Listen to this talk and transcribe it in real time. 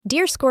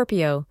Dear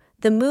Scorpio,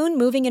 the moon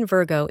moving in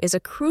Virgo is a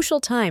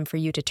crucial time for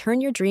you to turn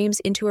your dreams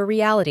into a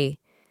reality.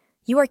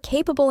 You are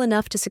capable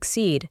enough to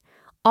succeed.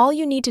 All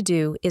you need to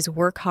do is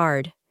work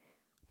hard.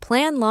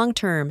 Plan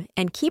long-term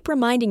and keep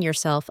reminding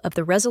yourself of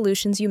the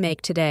resolutions you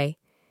make today.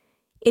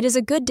 It is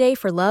a good day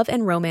for love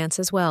and romance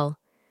as well.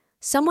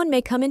 Someone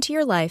may come into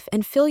your life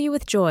and fill you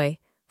with joy.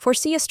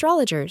 Foresee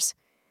astrologers.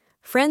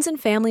 Friends and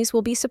families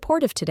will be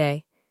supportive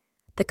today.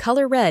 The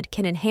color red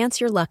can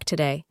enhance your luck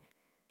today.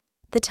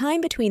 The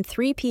time between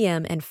 3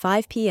 p.m. and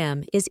 5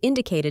 p.m. is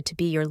indicated to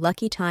be your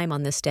lucky time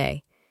on this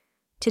day.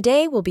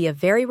 Today will be a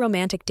very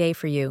romantic day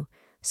for you,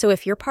 so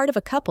if you're part of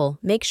a couple,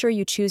 make sure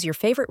you choose your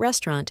favorite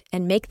restaurant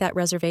and make that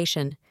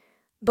reservation.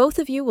 Both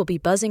of you will be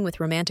buzzing with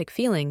romantic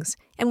feelings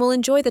and will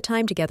enjoy the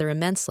time together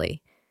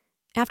immensely.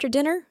 After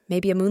dinner,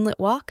 maybe a moonlit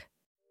walk?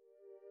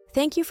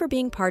 Thank you for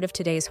being part of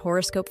today's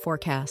horoscope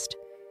forecast.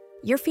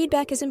 Your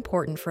feedback is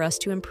important for us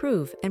to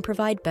improve and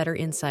provide better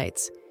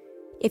insights.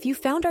 If you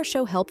found our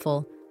show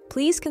helpful,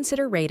 please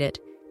consider rate it.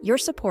 Your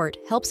support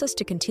helps us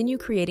to continue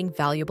creating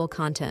valuable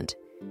content.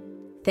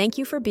 Thank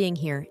you for being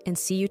here and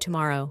see you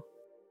tomorrow.